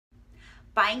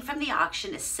Buying from the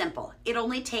auction is simple. It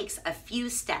only takes a few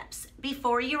steps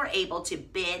before you are able to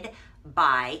bid,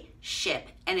 buy, ship,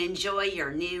 and enjoy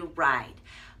your new ride.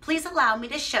 Please allow me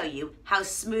to show you how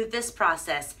smooth this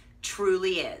process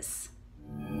truly is.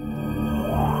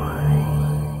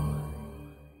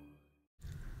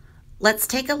 Let's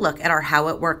take a look at our How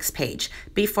It Works page.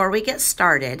 Before we get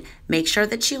started, make sure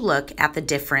that you look at the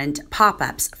different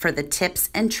pop-ups for the tips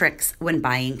and tricks when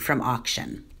buying from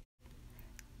auction.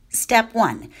 Step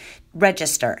 1,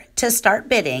 register. To start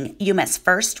bidding, you must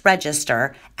first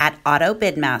register at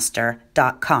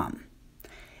autobidmaster.com.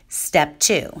 Step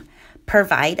 2,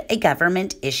 provide a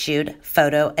government-issued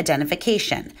photo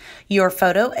identification. Your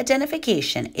photo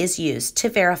identification is used to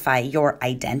verify your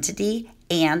identity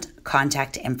and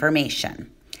contact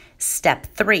information. Step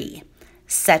 3,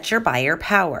 set your buyer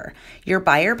power. Your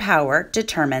buyer power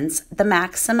determines the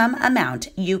maximum amount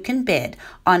you can bid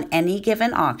on any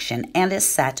given auction and is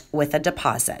set with a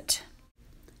deposit.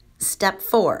 Step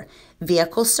 4,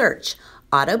 vehicle search.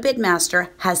 AutoBidmaster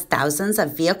has thousands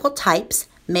of vehicle types,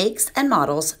 makes, and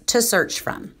models to search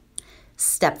from.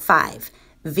 Step 5,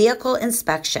 vehicle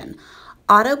inspection.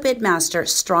 AutoBidmaster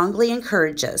strongly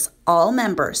encourages all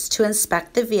members to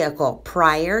inspect the vehicle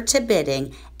prior to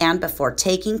bidding and before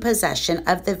taking possession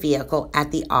of the vehicle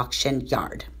at the auction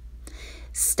yard.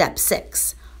 Step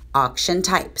 6, auction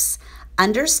types.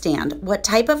 Understand what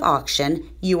type of auction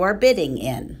you are bidding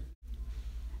in.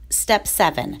 Step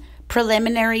 7,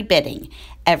 preliminary bidding.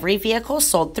 Every vehicle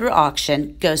sold through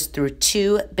auction goes through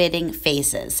 2 bidding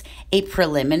phases, a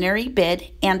preliminary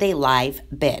bid and a live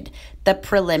bid. The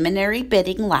preliminary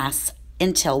bidding lasts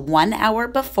until 1 hour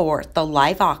before the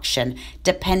live auction,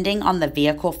 depending on the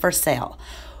vehicle for sale.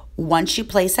 Once you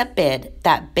place a bid,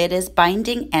 that bid is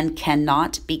binding and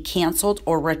cannot be canceled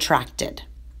or retracted.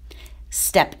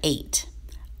 Step 8,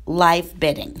 live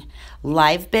bidding.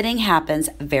 Live bidding happens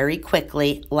very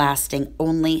quickly, lasting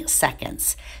only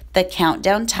seconds. The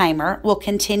countdown timer will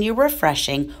continue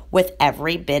refreshing with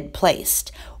every bid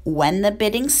placed. When the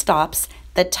bidding stops,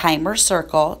 the timer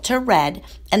circle to red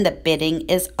and the bidding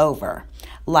is over.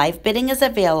 Live bidding is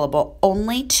available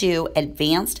only to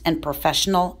advanced and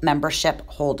professional membership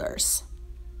holders.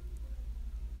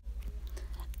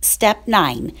 Step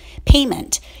 9,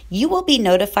 payment. You will be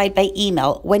notified by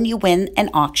email when you win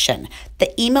an auction.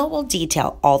 The email will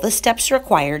detail all the steps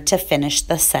required to finish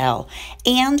the sale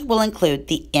and will include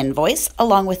the invoice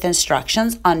along with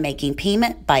instructions on making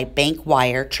payment by bank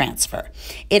wire transfer.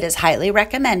 It is highly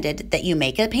recommended that you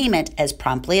make a payment as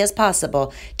promptly as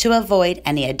possible to avoid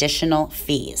any additional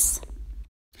fees.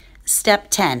 Step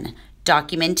 10,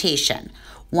 documentation.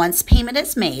 Once payment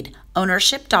is made,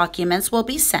 ownership documents will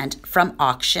be sent from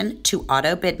auction to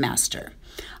AutoBidmaster.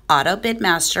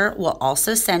 AutoBidmaster will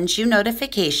also send you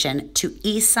notification to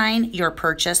e-sign your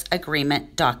purchase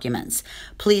agreement documents.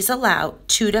 Please allow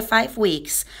 2 to 5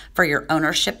 weeks for your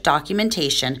ownership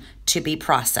documentation to be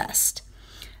processed.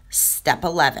 Step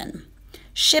 11,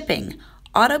 shipping.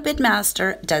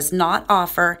 AutoBidmaster does not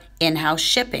offer in-house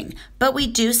shipping, but we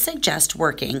do suggest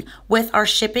working with our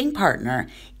shipping partner,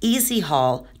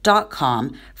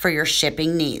 EasyHaul.com, for your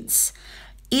shipping needs.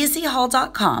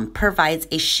 EasyHaul.com provides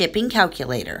a shipping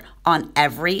calculator on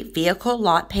every vehicle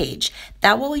lot page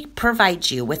that will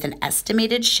provide you with an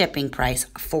estimated shipping price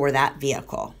for that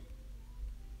vehicle.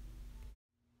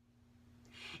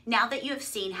 Now that you have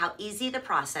seen how easy the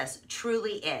process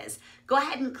truly is, go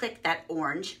ahead and click that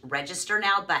orange Register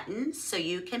Now button so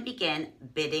you can begin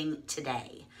bidding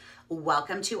today.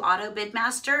 Welcome to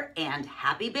AutoBidmaster and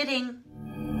happy bidding!